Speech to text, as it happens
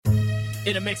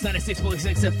In a mix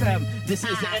 96.6 FM, this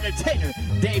is the entertainer,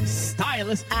 Dave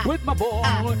Stylist, with my boy,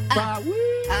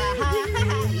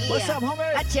 What's up,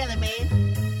 homie? I'm chilling,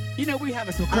 man. You know, we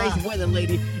having some crazy weather,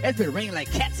 lady. It's been raining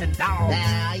like cats and dogs.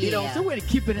 You know, so we're going to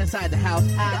keep it inside the house.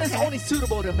 And it's only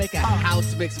suitable to make a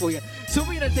house mix for you. So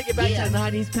we're going to take it back to the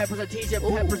 90s. Peppers or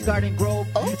TJ Peppers, Garden Grove.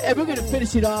 And we're going to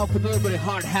finish it off with a little bit of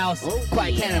hard house.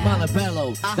 Quiet Cat and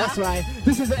Montebello. That's right.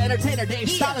 This is the entertainer, Dave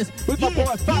Stylist, with my boy,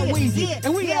 Weezy.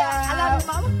 And we are... I love you,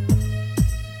 mama.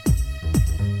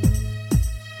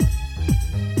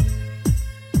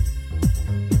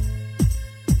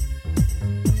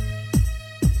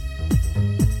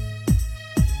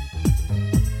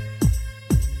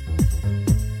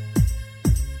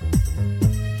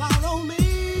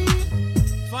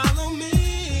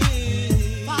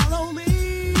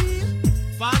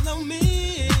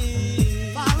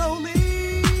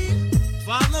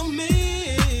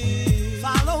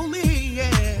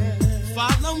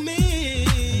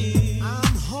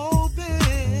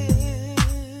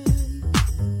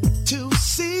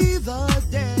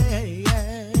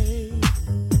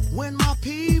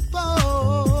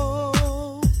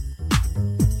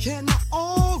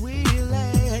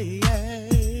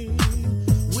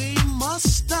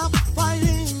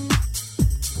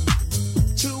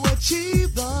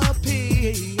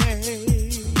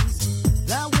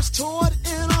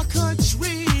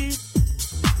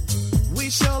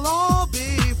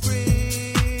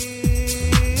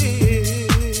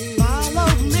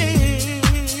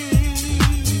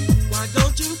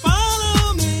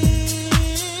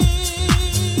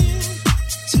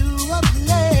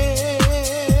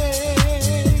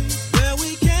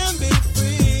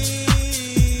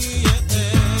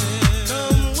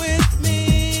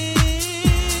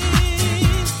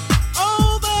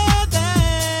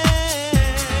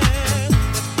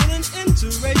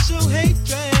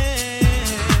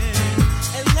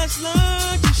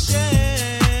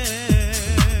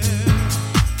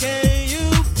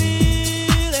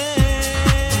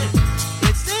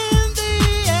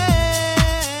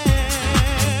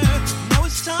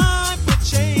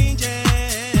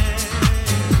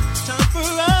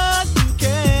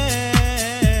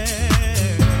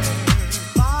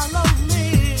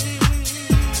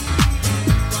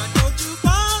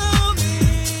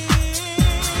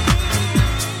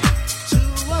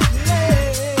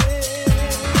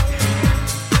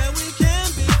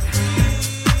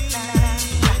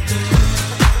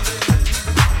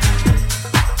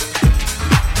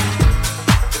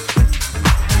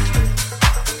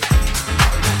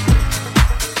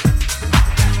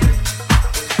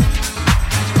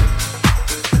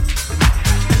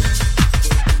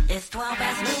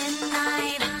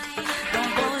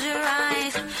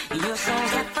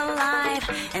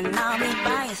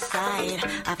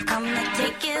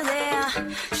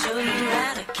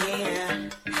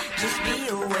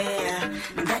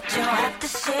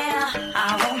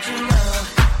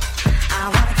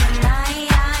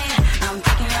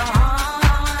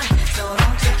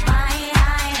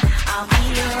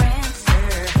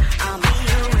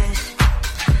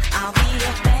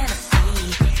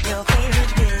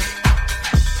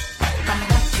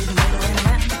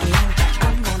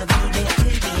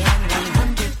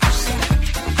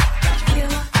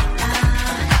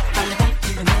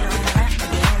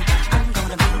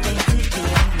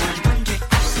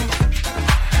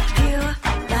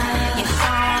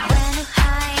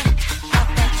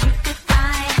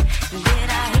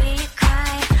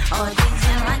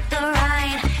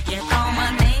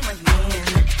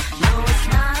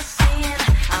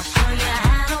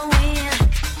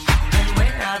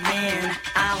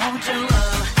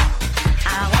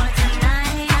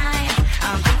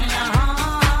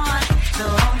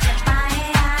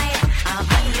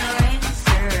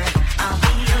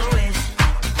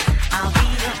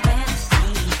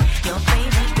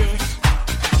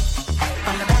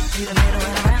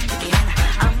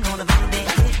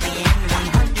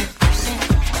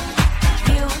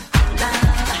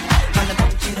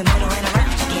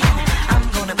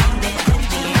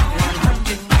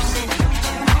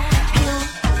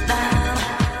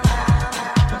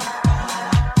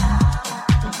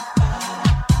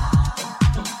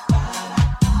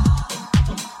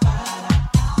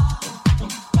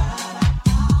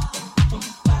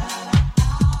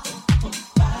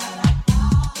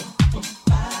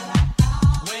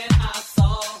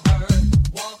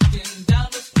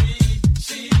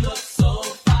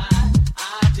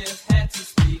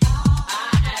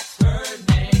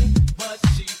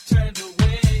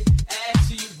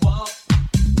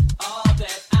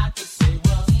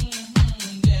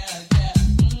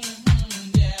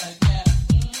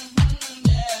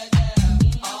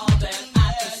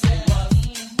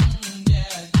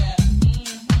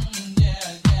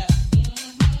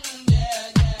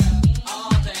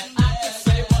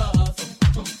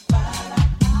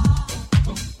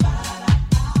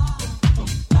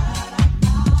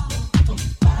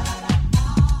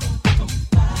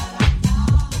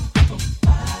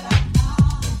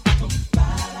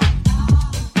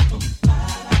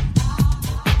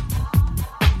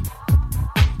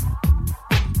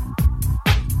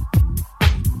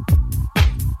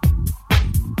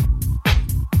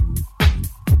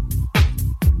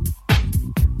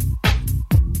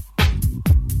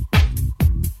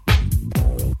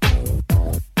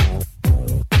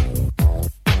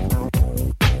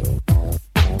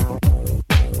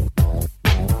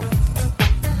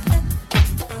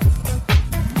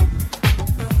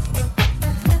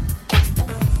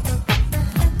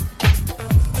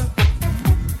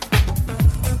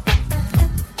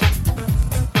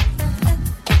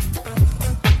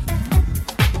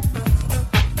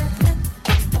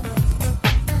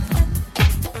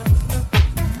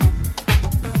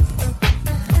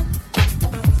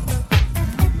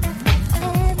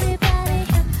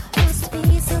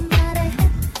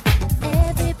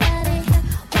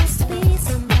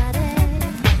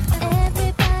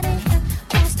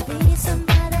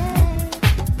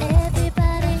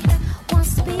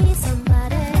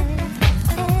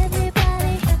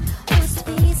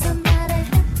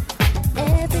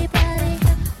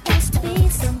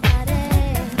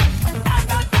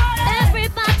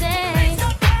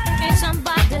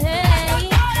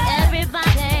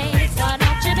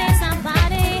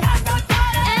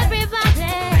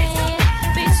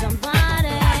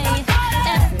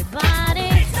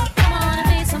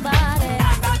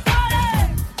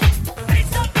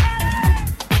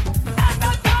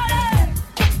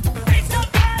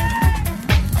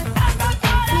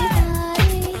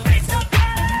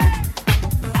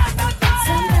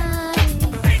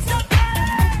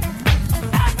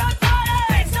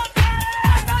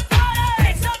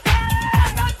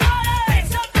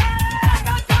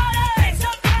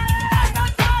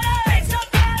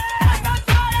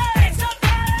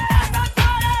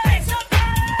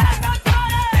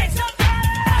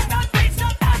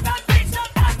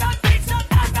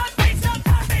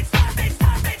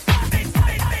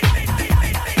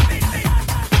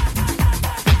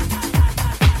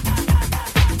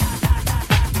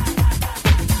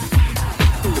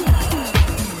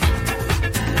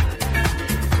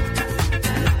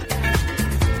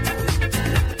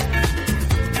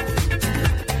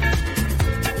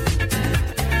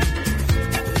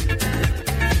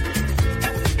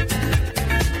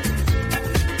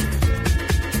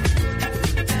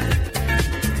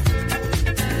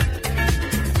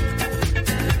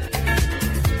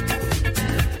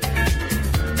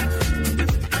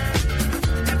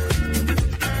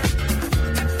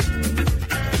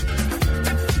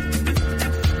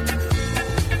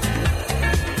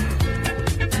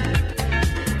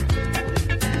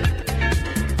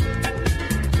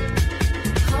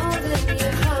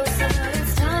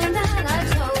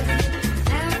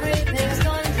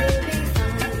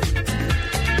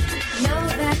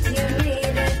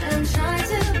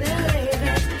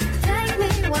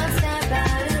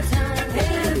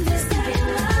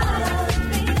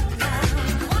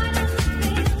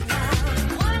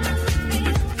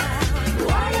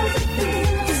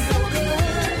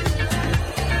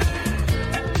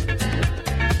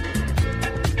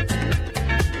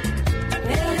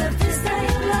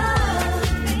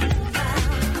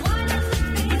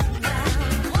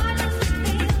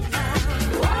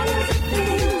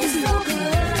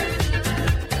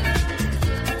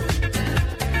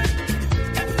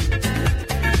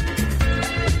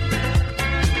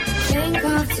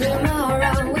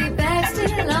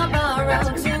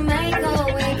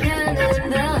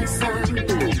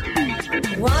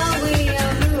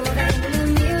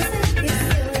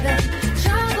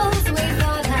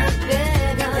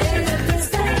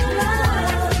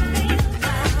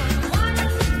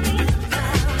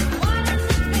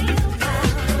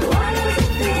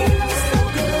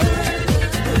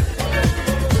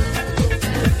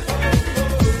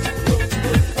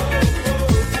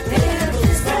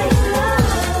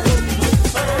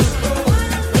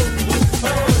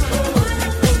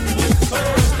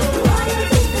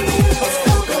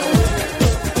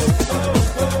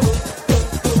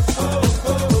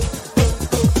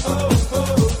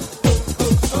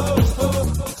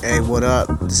 what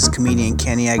up? This is comedian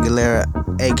Kenny Aguilera,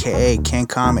 aka Ken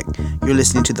Comic. You're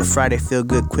listening to the Friday Feel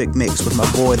Good Quick Mix with my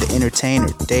boy, the entertainer,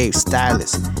 Dave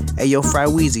Stylist. Hey yo, Fry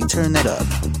Weezy, turn that up.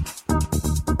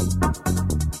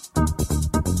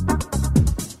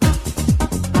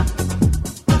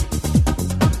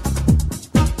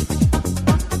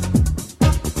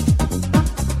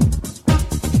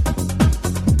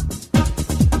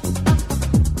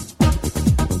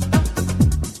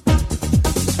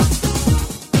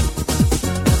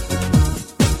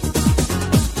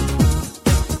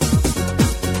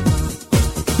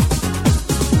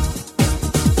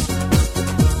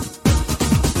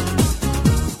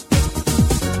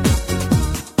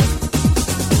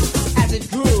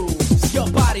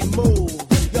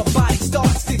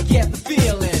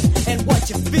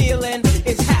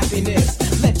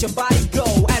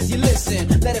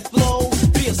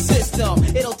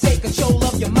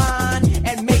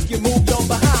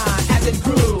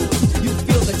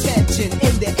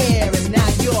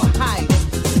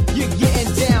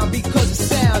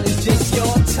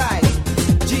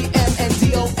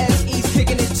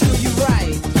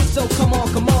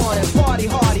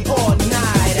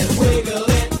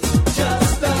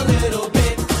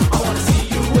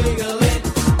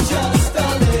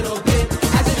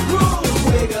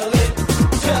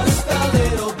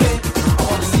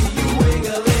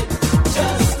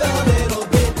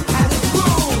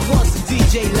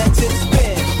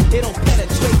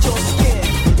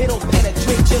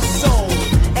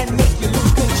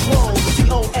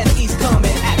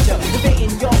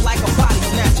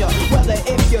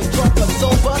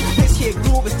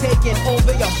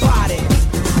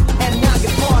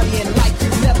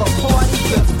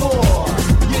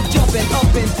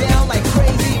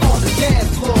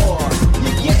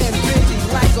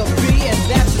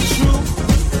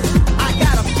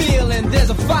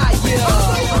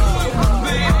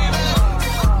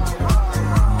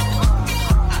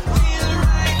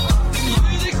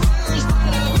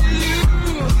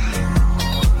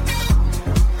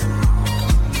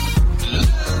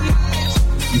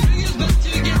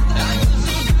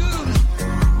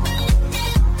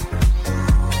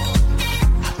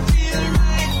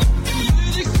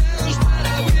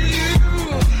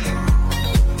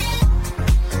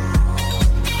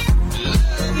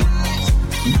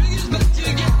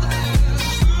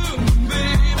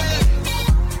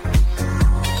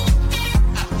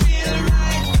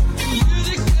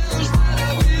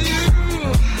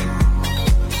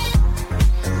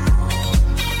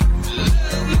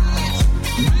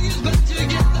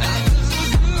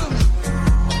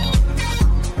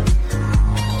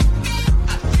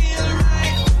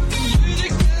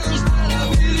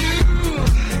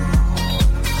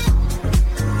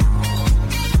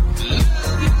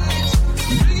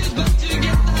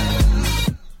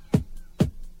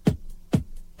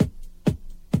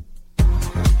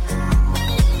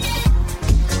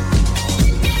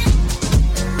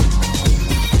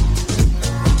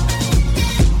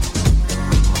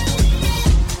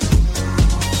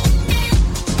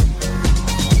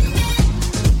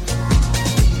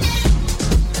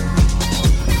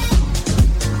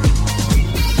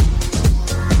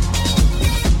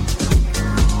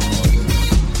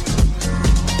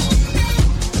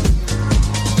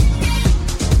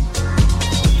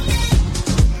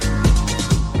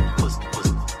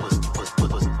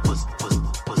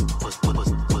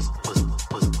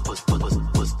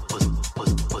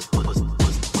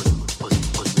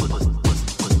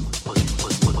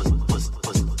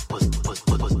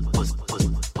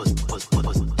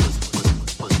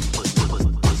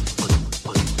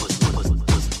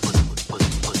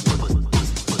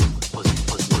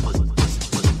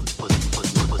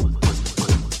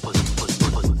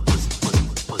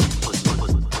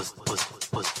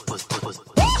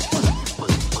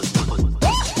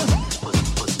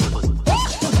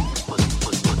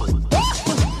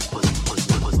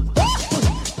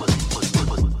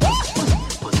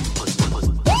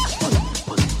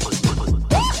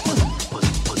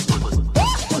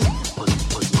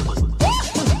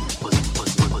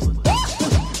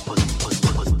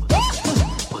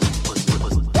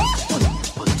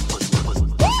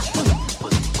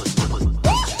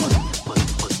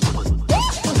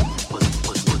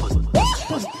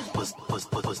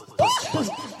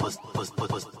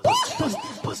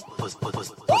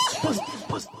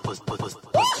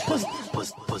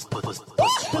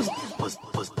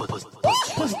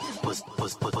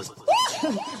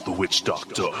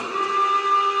 Doctor.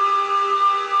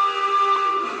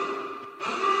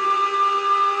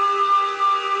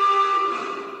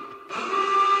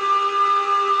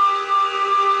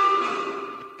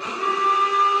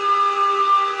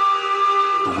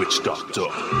 The Witch Doctor.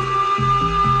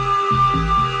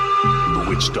 The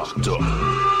Witch Doctor.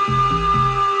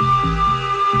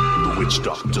 The Witch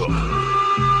Doctor.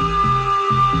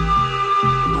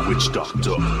 The Witch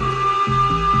Doctor.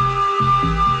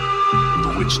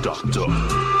 The Witch Doctor.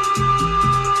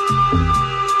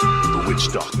 The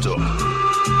Witch Doctor.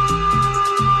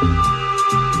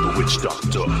 The Witch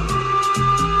Doctor.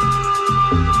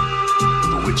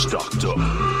 The Witch Doctor.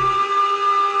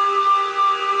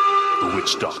 The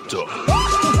Witch Doctor.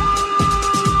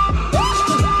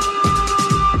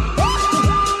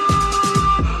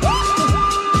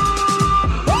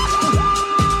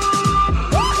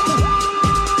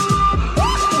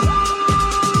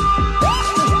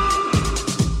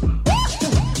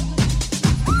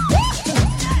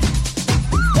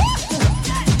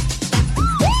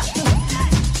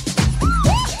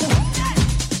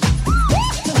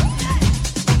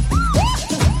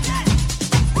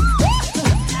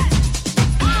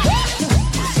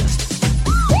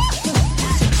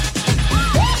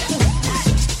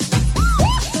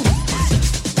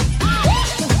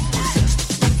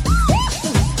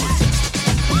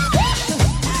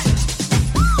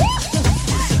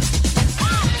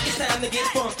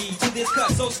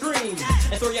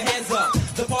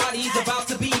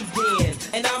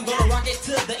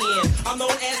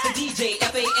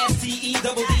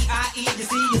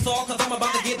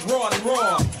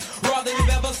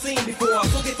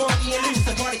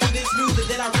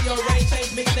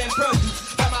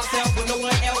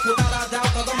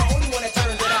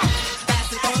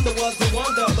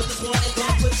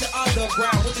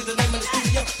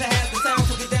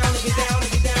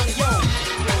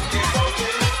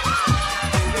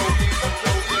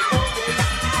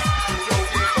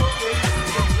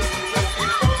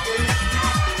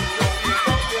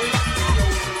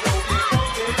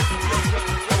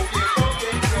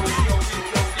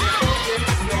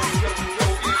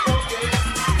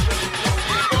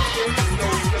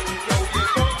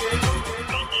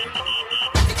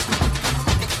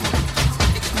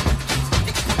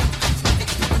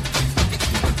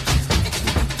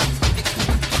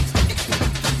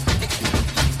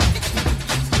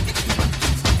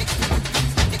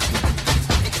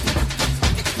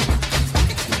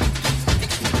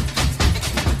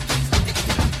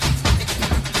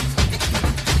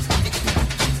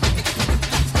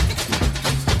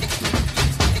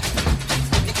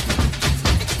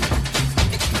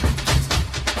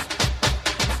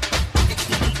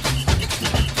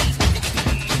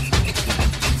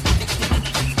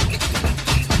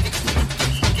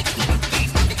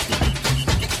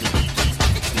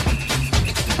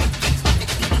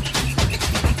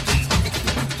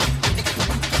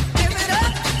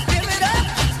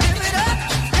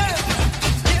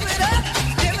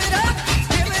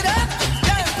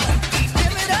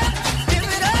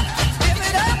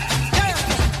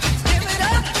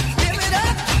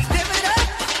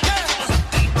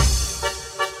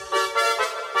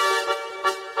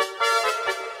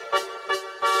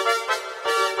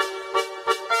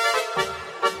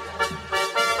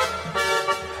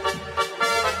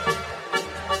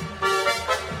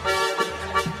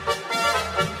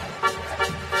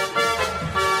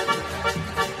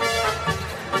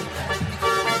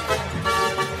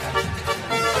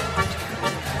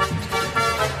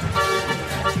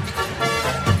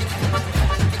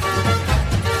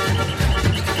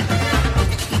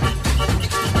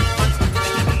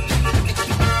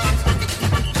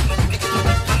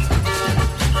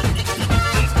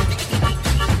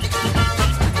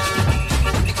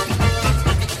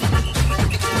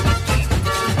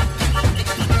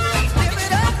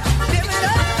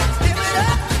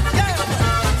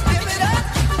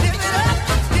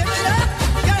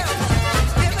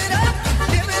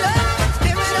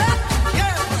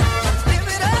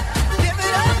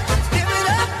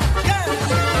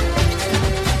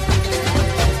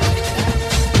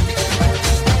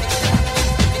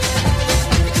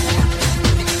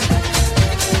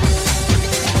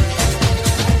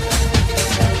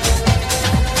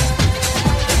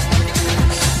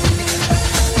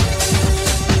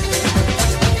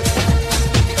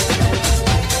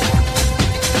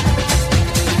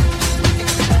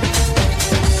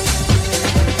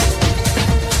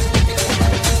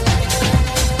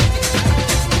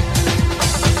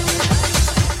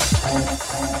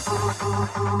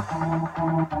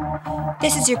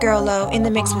 is your girl Lo in the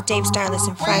mix with Dave Stylist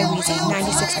and Fry Weezy,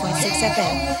 96.6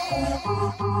 FM.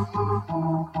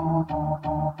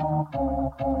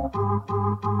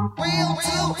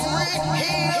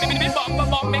 Baby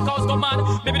bump make us go mad.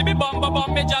 Baby bump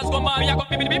make jazz go mad. Ya go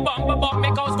baby bump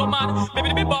make us go mad.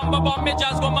 Baby bump make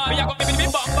jazz go mad. Ya go baby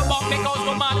bump make us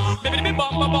go mad. Baby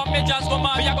bump make jazz go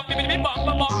mad. Ya go baby bump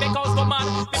make us go mad.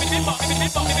 Baby bump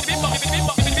make us go mad.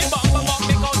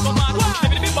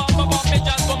 Baby bump make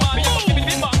jazz go mad. Ya go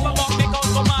baby bump make us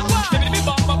go mad. Baby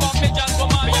bump make jazz go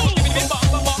mad. Ya go baby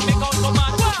bump make us go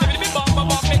mad. Baby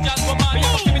bump make jazz go mad. Ya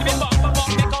go baby bump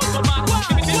make us go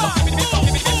mad.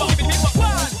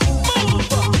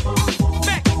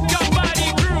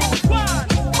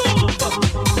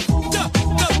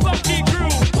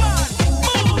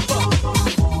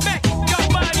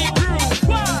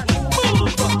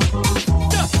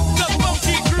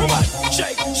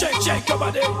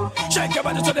 Shake your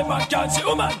body so the man can see,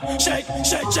 woman. Shake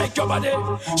your body.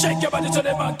 Shake your body so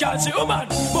the man can see, woman.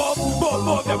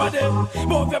 Move your body.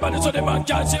 Move your body so the man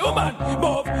can see, woman.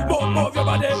 Move your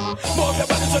body. Move your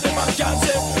body so the man can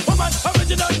see, woman.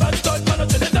 Original man, start man,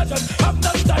 to the legend. Have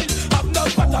no style, have no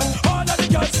pattern. All of the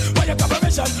girls, for your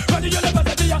collaboration. Run the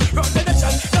university, run the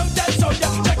nation. Now dance so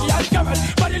yeah, Jackie and Karen.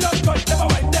 Body look good, never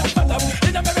wind their bottom.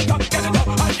 In America, Canada,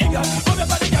 and England. Move your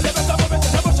body, girl, better move it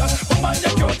in the motion. Woman,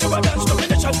 you're cute to a dance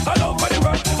domination. Hello for the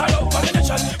world, hello for the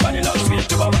nation. Body look sweet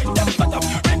to a wind their bottom.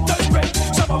 Ring to spring,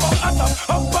 some of our atom.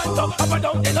 Up and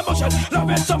down in the motion. Love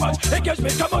it so much, it gives me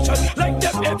commotion. Like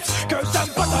them hips, curves and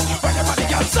buttons. When the body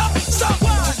can stop.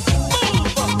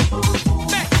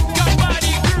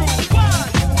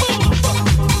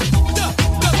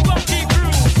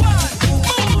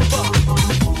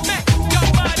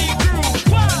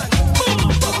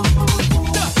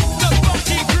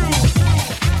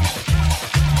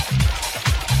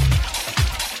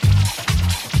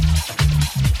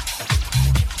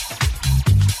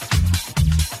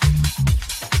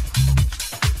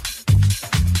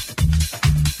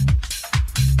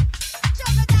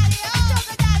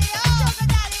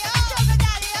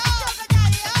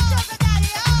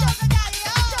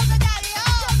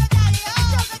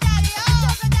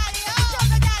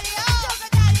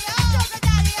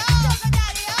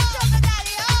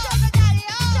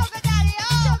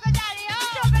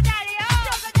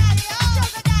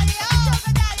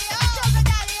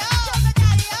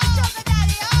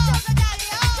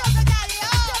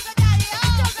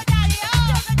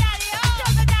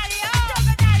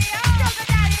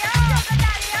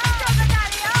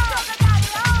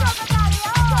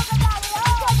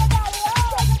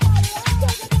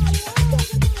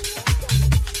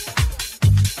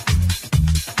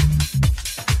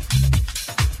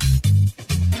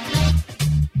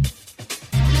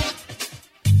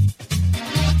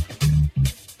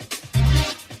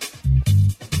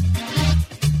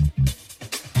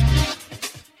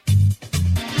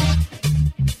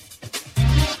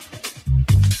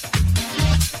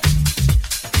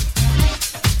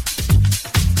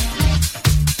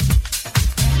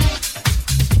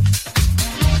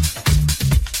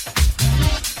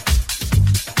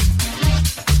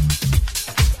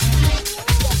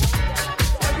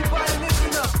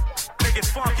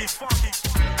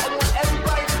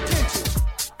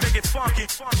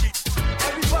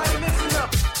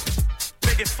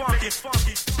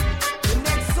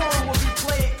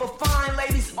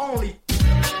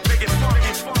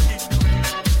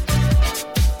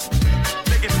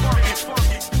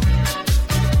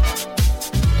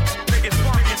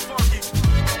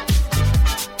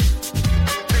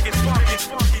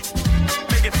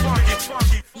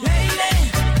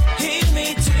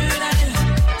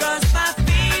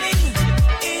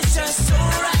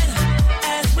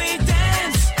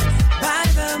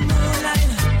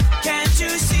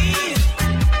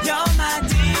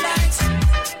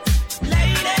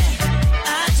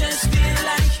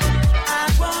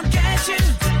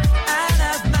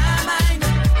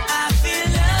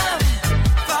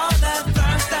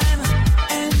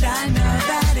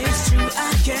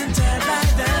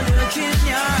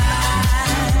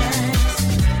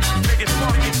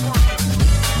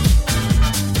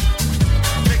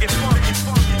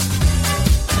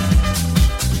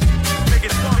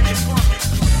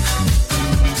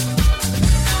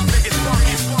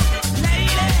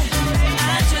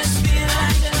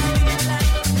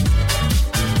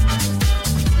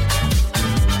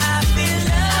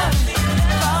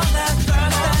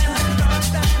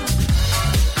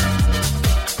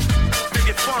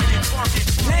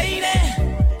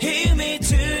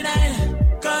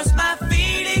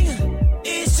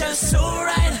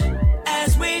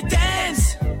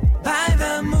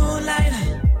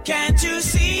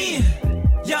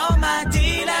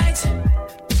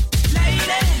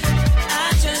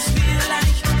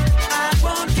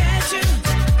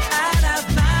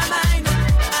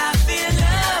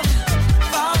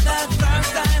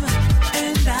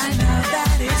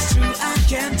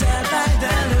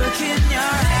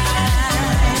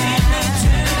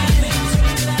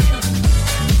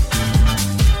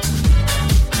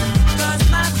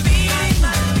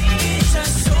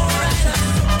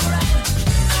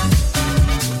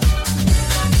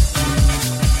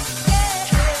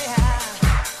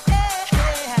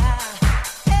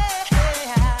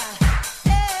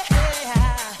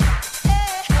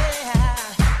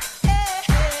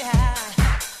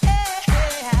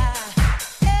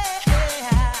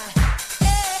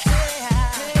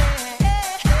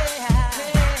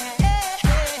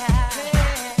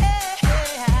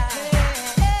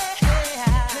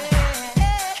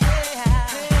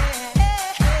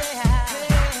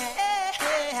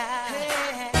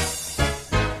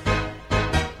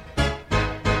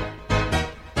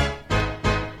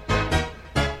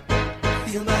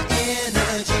 feel my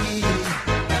energy.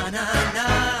 Na na na,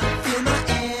 feel my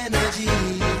energy.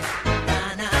 Na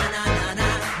na na na na,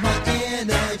 my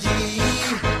energy.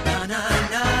 Na na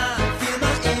na, feel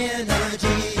my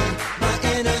energy. My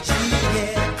energy,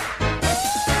 yeah.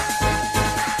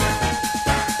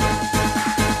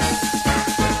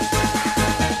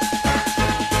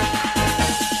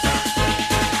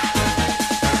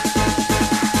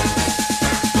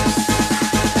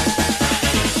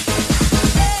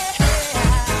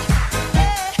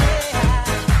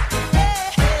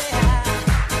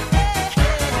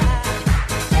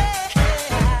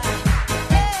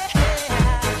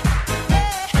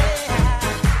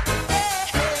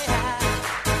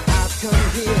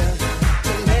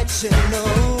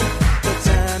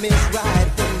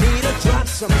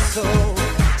 Some soul.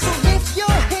 So lift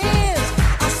your hands,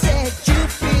 I set you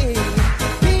free.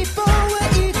 People were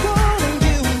equal in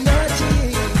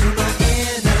unity. Feel my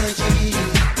energy,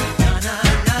 na na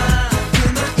na.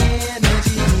 Feel my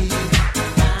energy,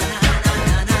 na na na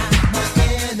na. My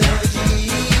energy,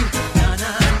 na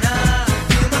na na.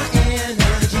 Feel my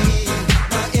energy,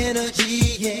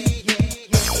 yeah, yeah,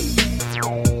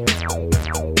 yeah.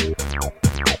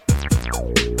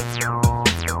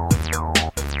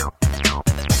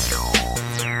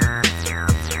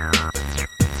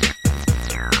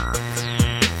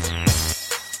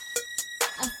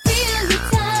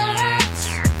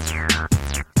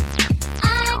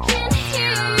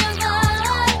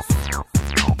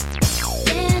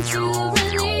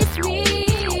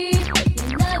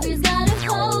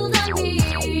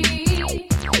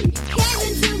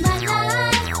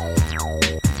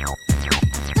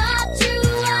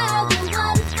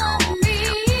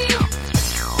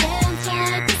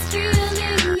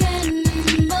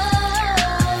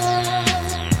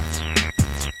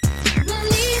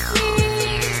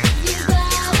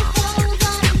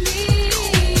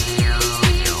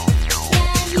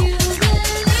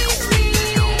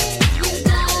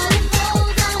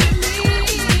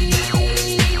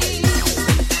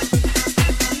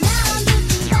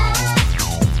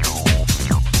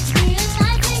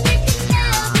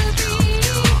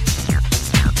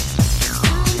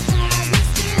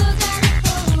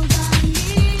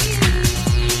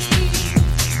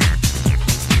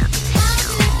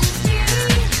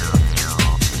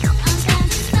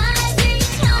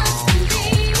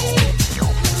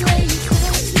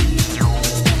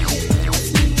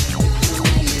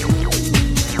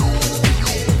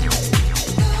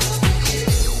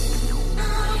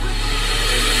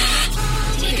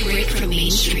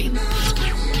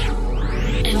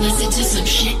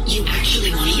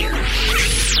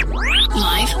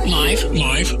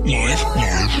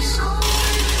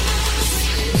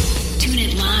 Tune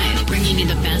it live, bringing you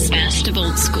the best of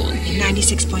old school.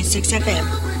 96.6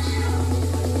 FM.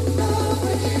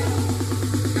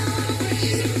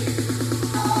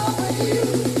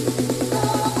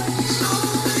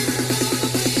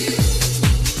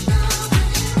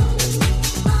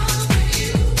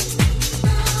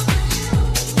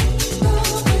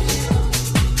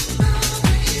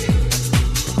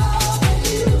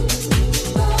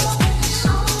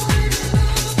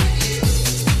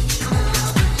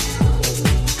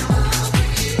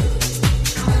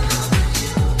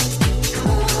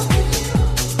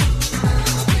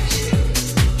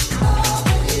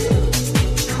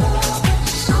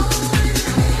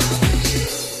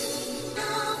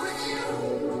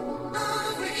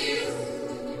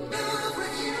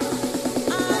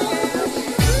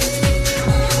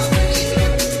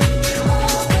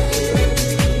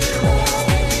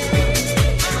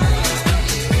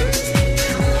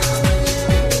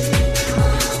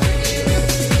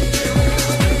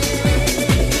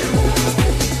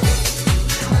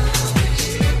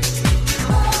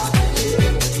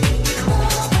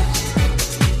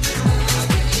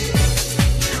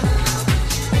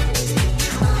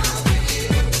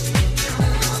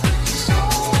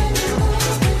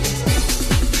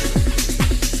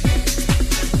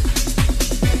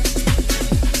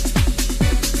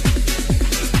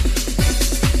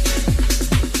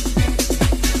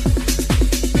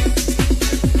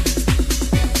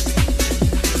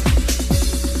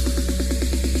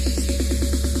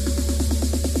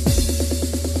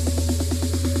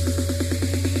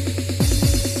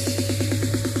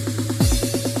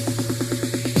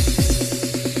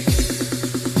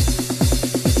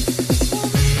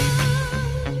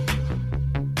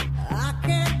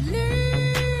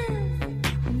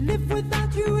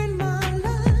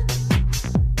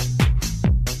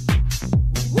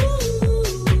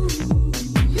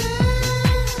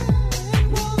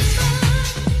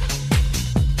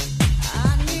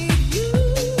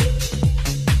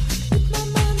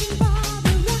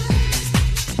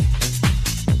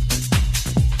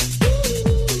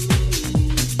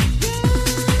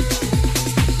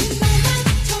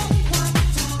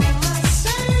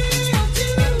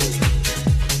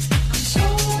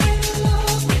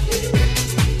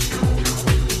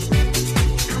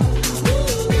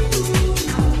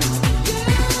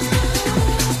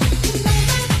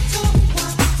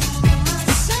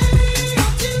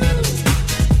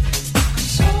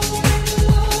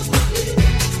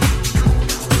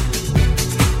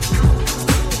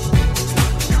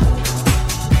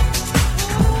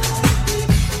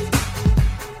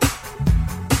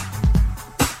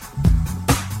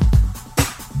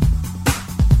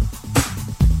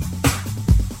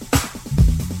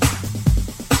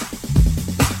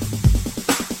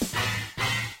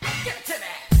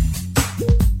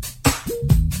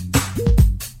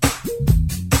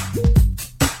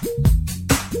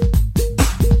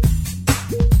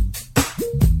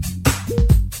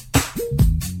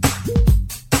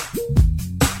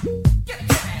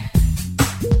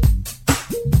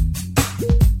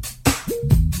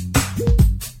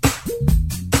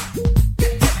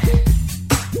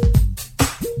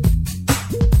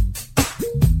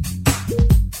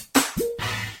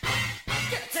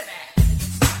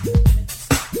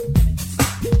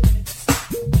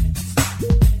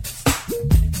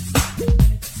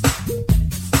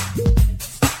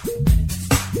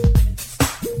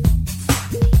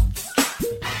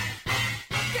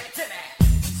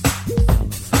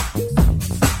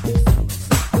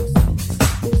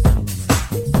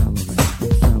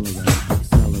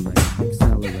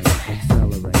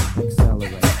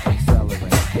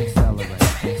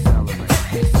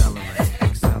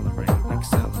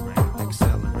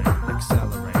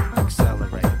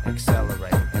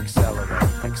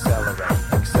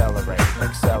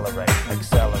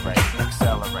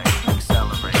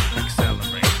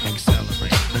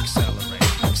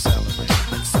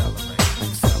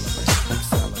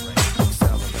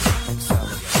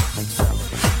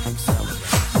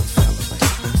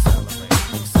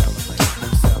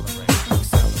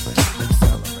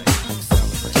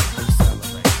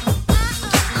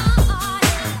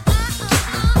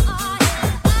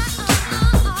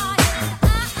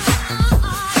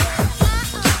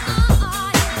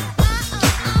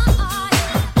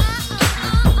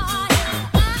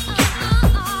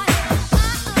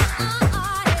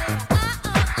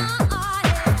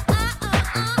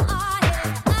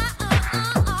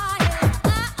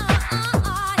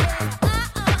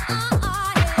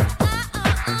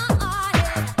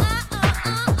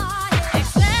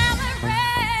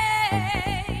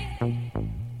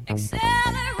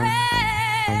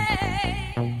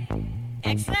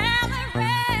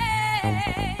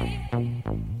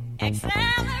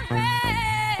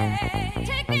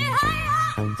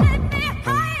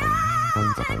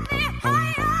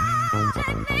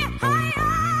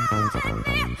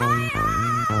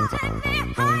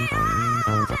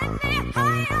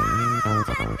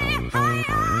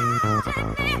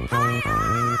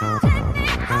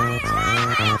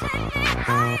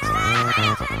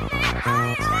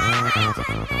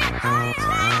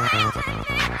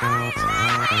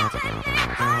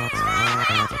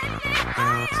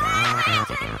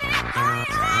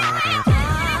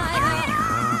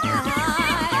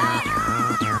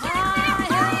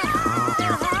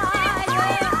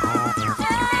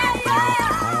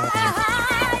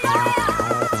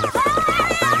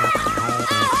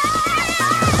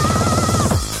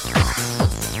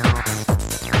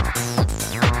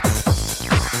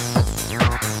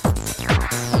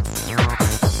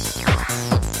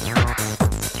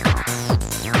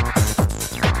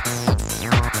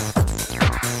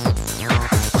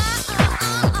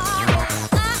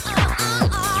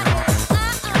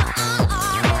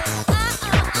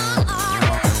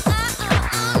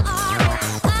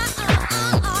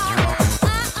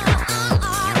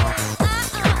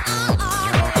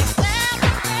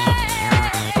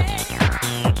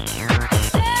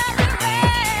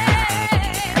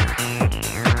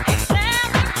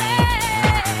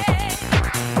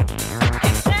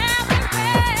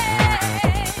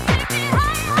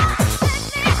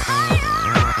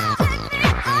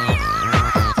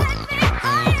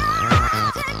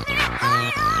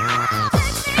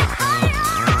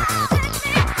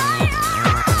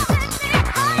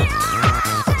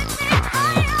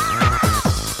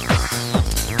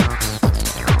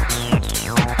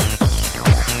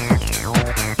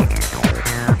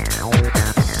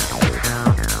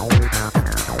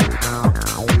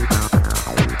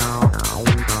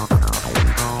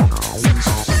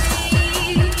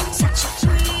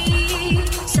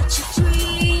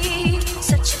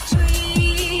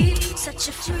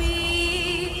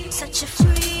 Such a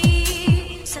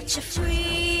free, such a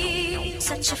free,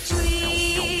 such a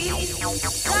free.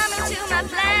 Come into my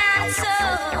planet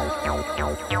soul.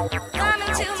 Come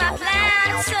into my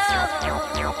planet soul.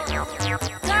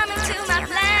 Come into my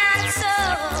planet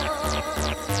soul.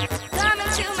 Come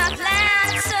into my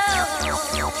planet soul.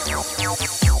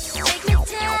 Take me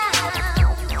down,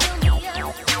 fill me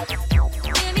up.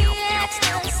 Give me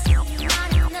ecstasy,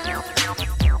 not enough.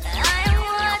 I am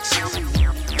watching you.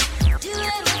 Do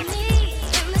it with me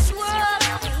in this world.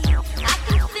 I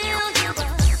can feel you,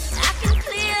 I can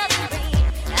clear the rain.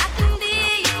 I can be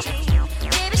your dream,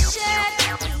 baby. Share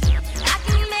me, I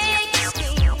can make you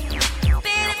scream,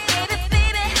 baby, baby,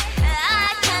 baby.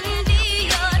 I can be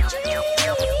your dream.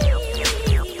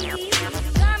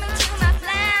 Come into my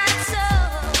planet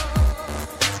soul.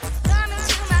 Come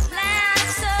into my planet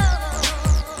soul.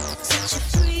 Such a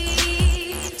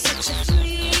free, such a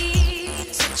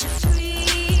free, such a free,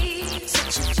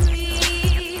 such a free.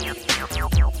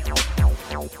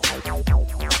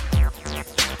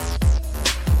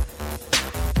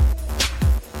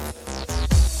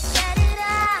 Let it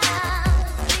out,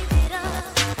 breathe it up,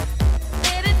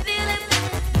 baby, feel it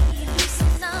with me,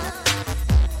 loosen up,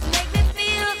 make me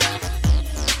feel the heat,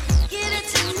 give it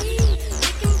to me, we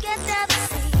can get that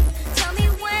same. Tell me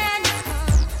when it's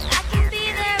come, I can be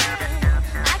there again,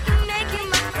 I can make you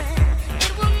my friend,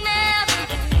 it will never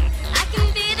end, I can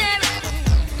be there again,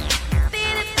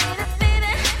 baby, baby,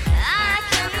 baby, I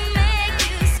can make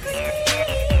you scream.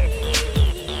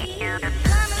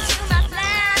 Come into my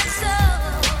planet soul.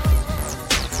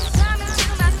 Come into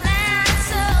my planet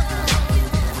soul.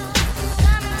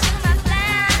 Come into my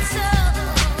planet soul.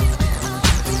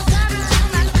 Come into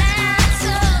my planet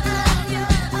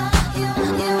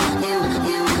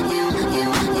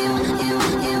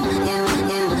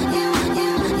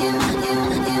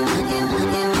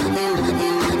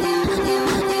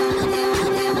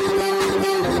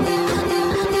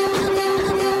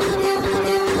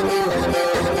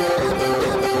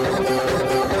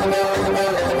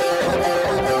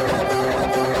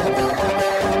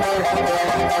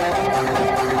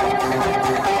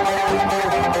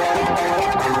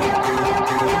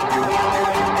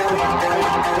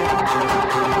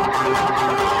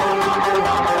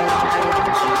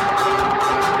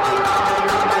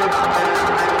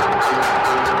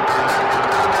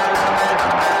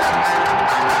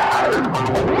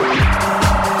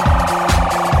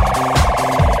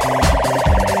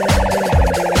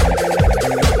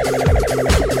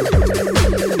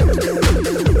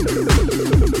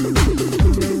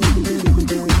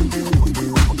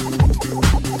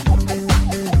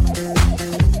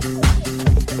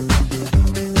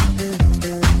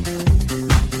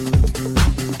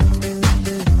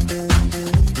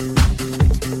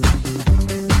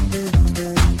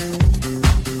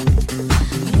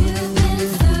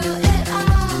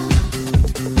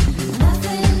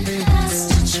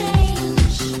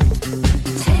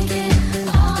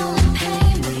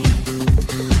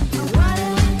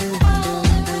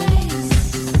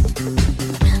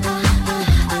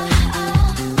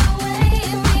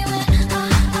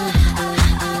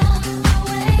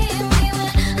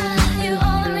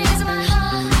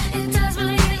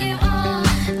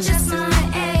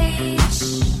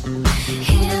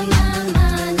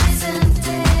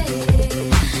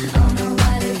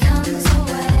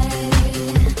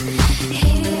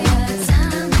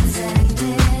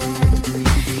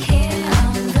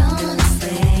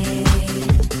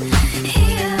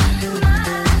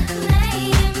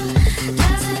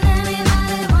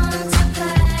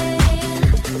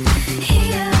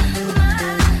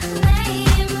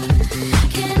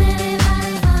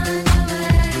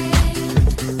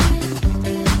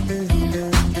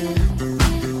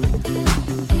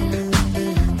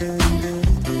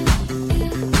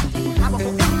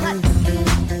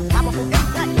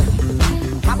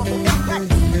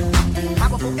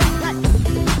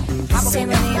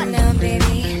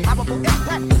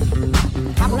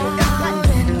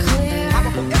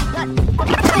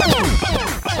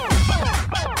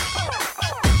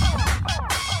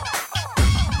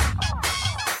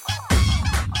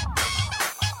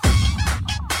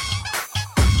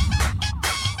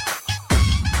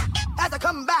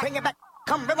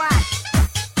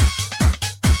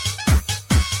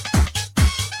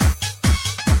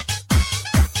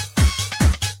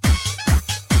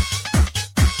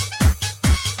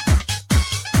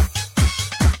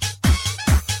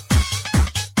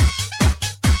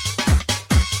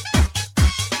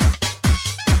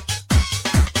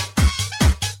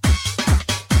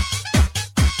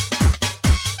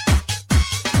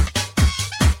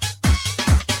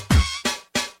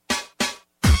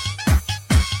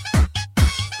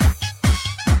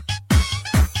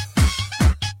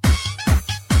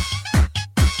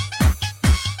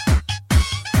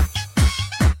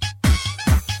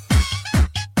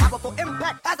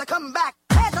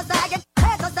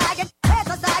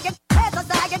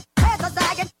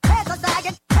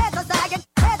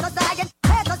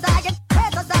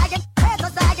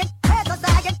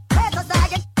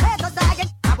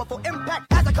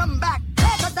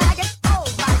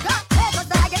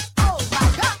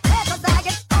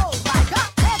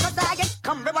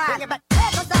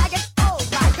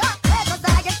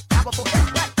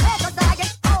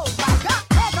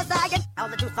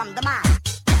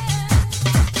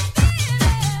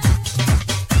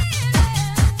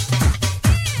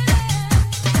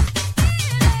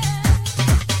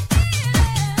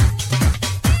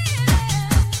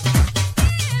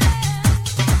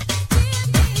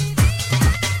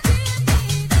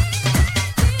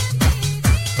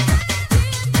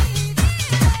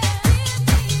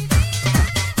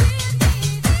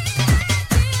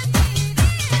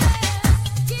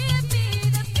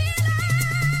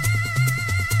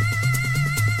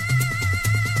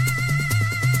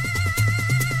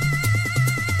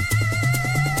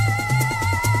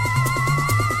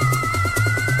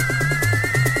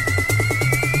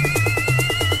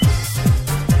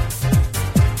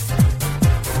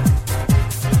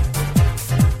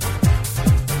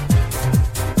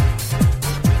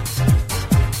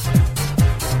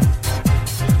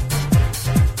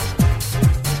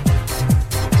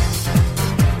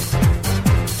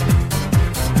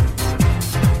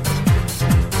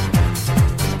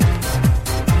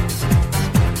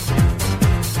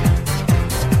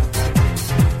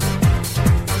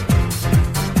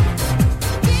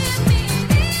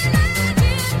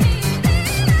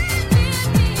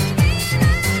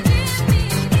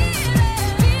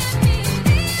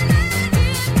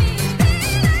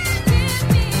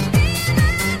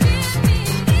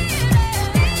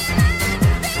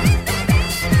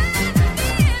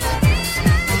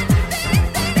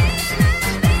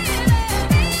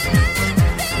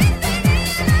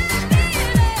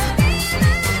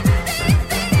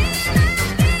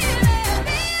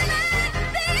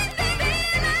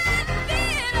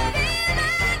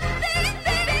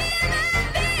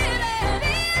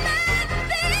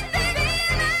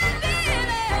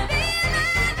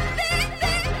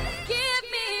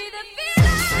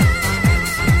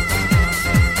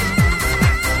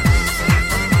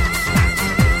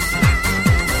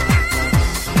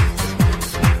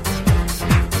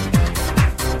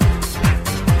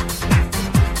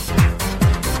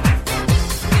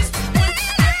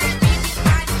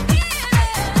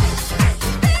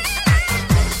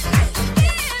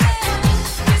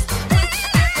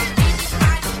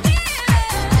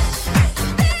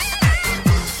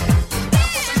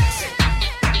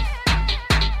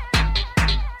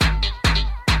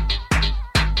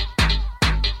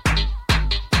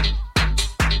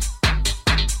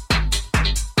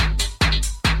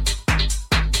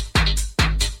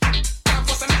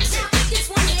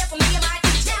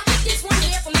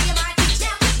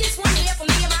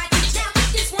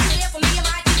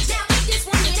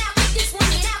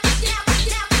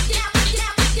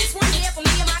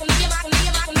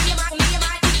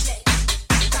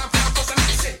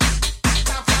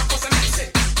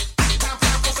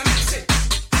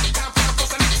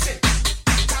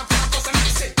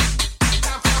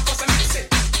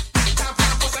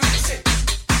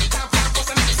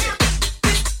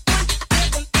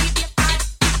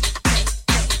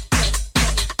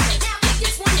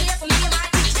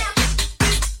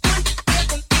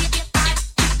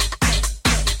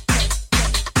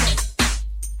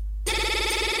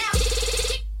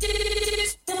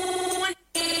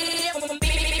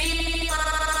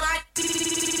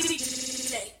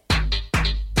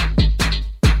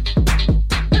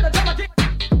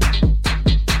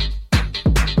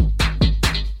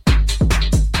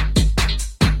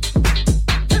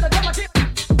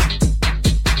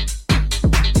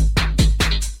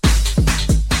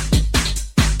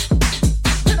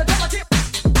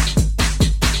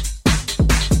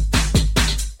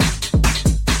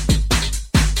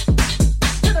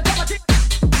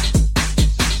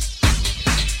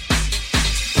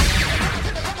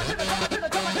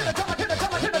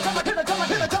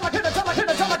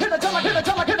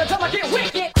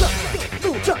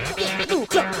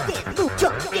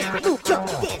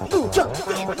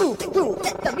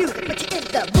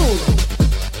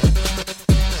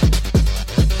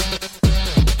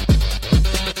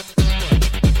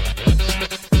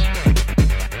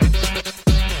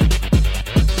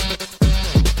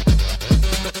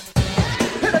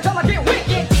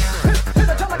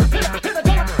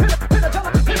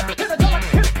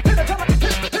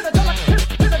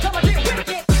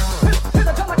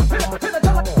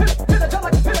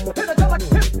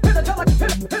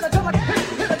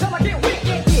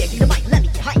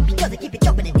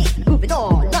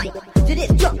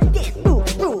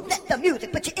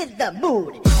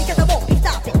road. Because I won't be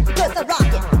stopping, because I'm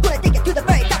rocking. Gonna take it to the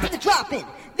very top of the dropping.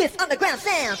 This underground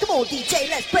sound, come on DJ,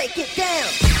 let's break it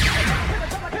down.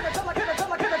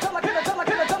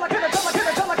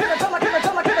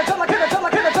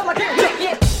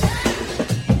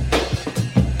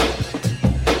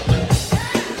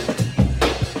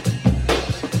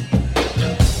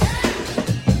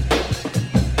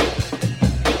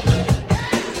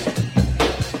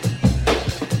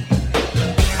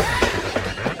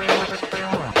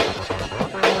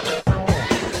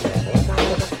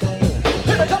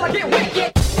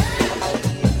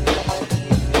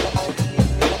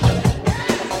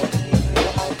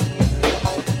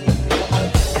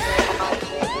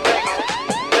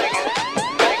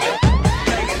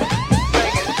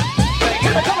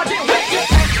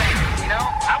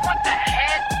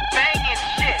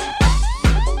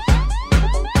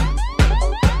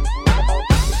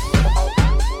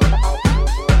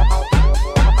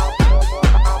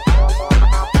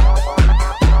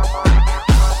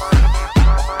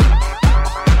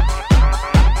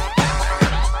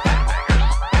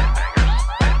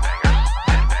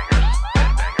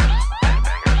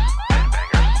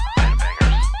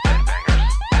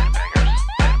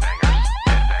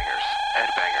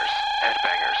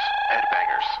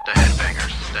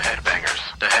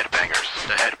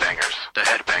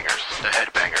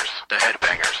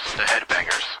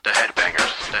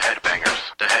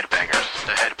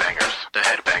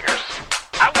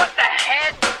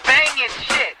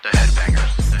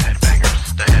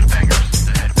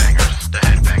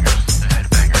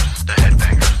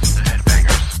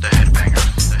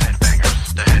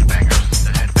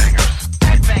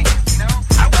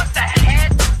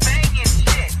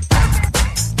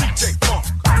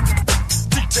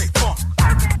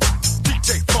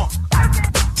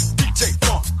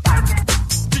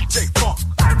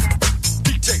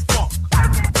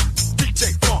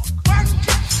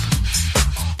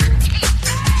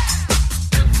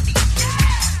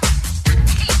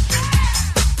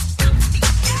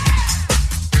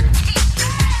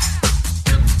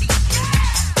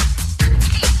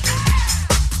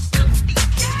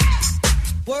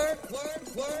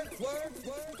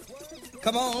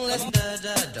 Come on, let's da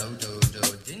da do do do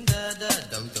din da da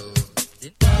do do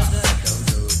din da da do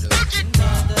do do din da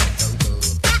da do do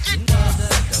din da da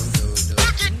do do do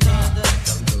din da da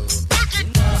do do din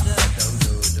da da do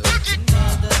do do din da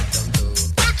da do do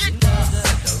din da da do do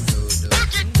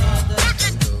do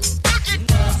din da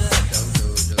da do do din da da do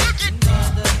do do din da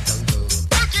da do do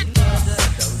din da da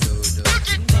do do do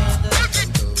din da da do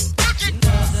do din da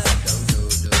da do do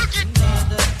do din da da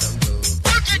do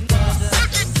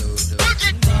do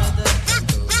din da da do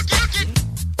do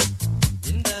do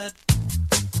din da da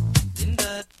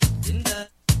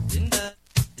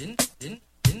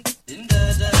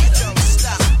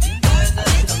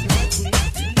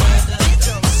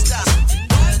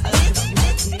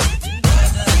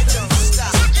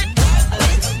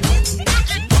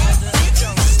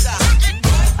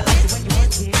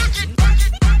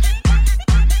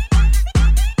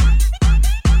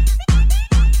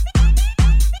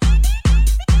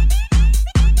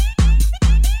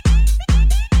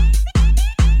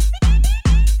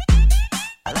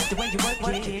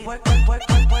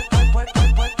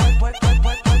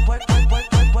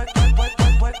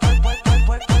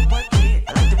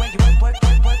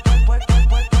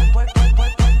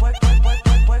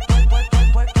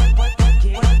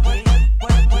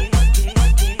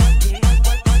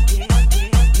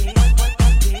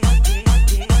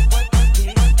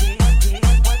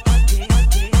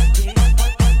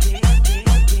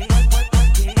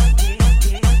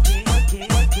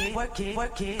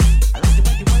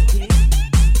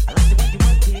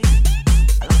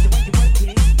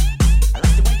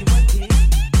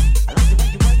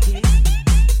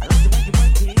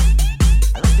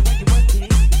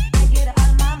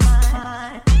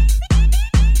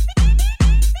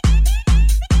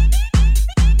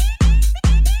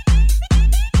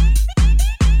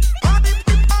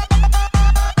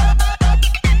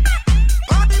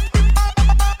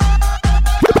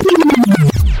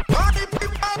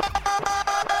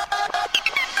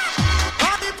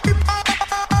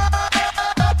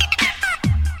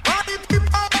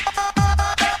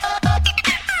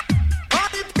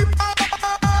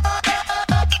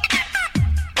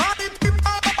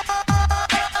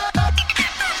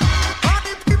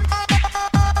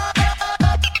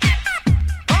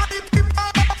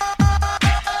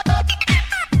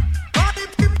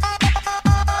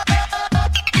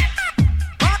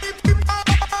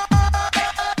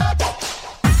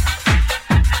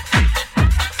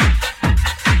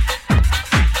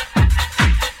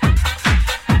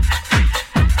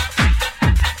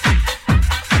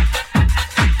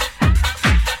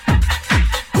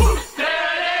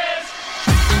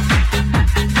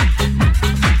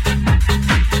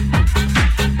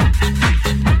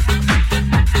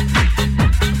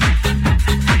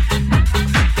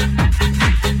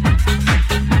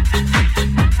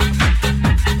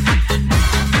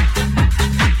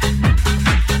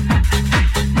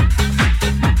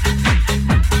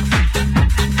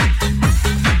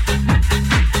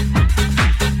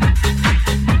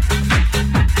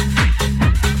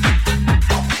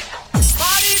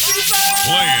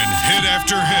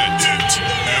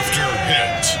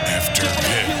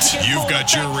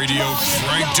Get your radio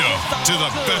cranked up to the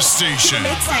best station.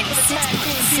 It's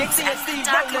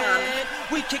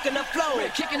 96.6FM.com. We kicking the flow,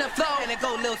 and it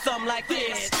go a little something like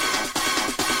this.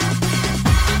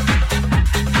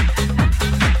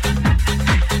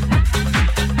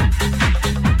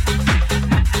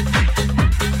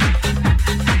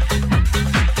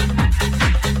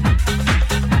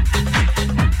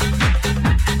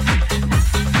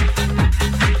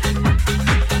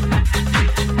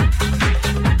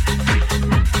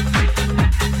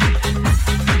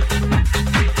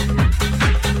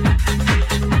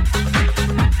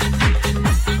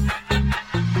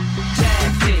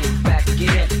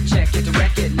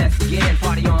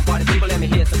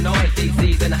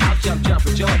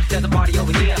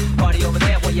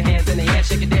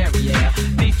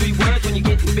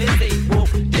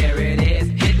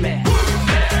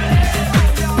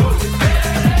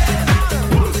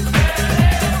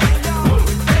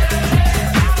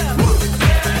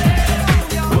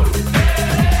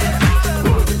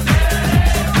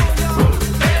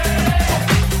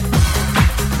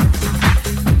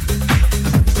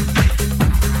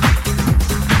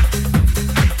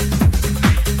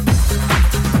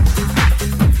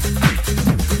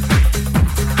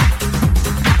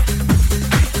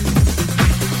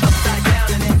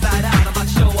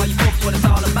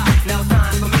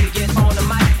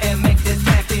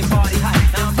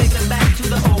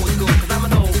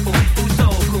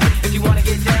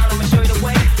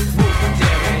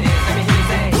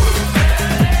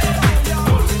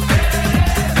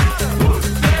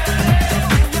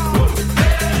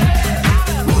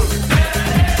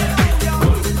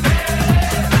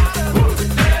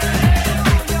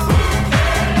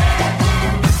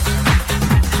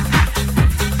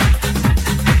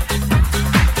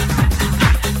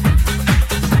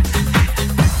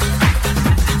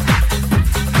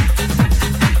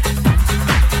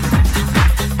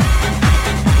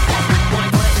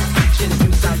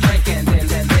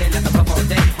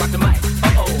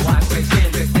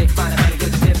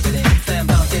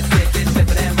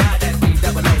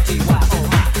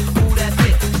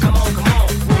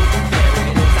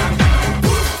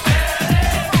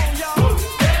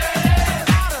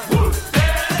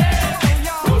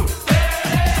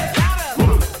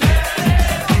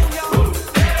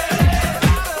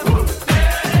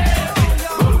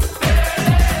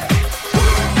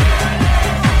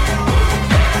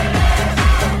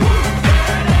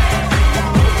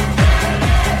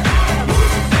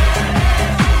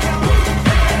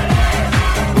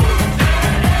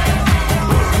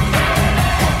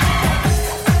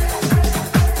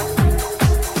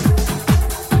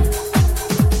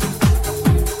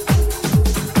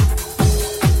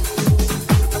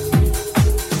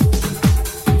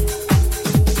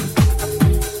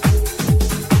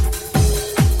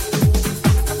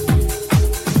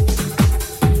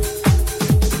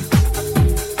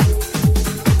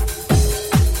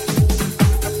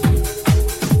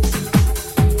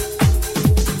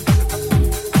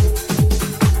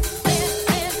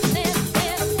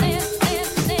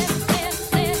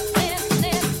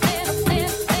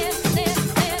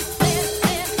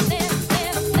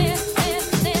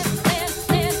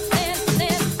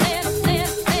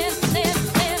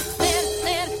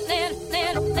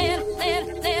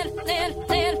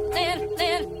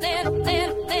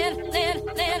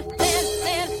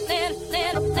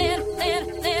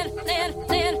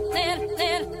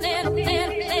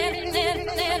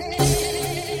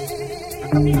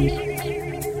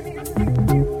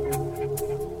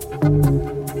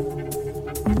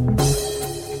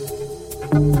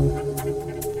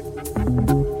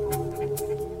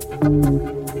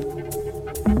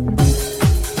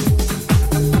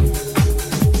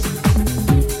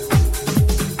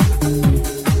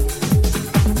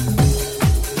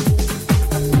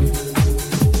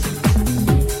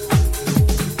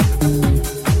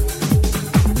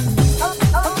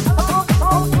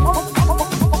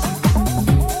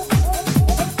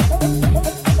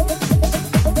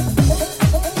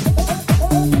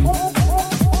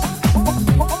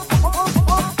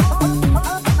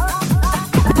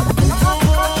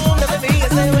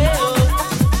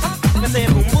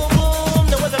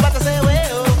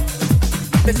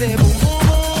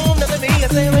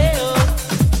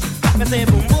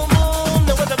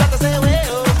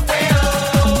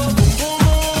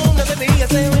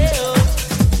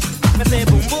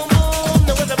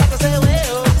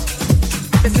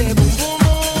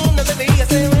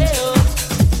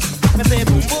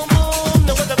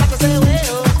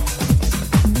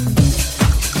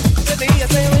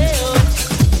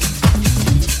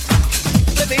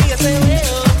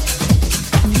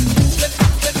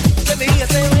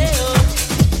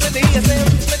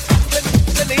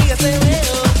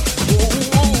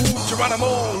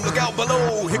 Geronimo, look out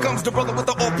below. Here comes the brother with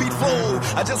the all-beat flow.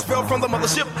 I just fell from the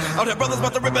mothership. Out here, brothers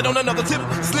about to rip it on another tip.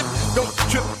 Slip, don't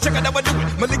trip, check out how I do it.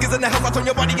 My niggas in the house, I turn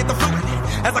your body, get the fluid.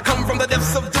 As I come from the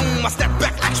depths of doom, I step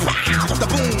back like pow, the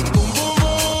boom. Boom, boom,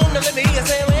 boom, now let me hear you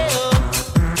say, well.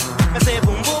 I say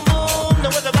boom, boom, boom,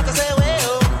 now what about to say,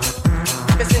 well.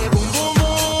 I say boom, boom,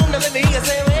 boom, now let me hear you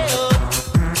say, well.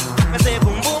 I say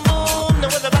boom, boom, boom,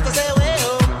 now what about to say,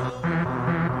 well.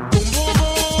 Boom, boom,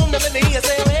 boom, now let me hear you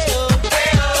say, well.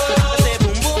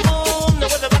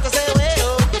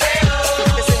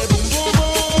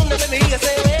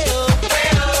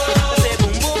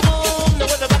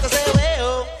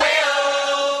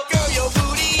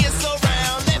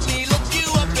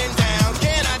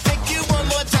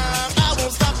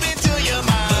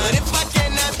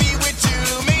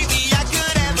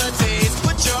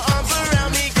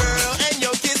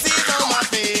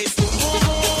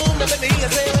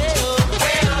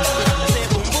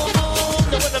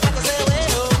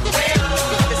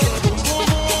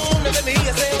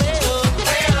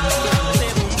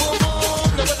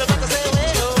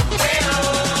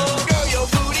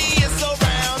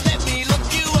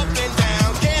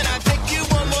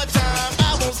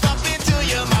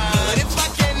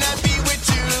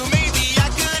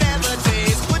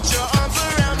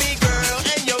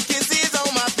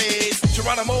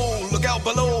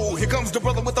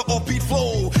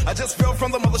 I just fell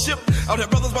from the mothership. Out here,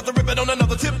 brothers about to rip it on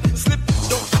another tip. Slip,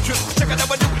 don't trip, check out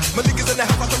how I do it. My niggas in the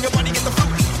house, I turn your body.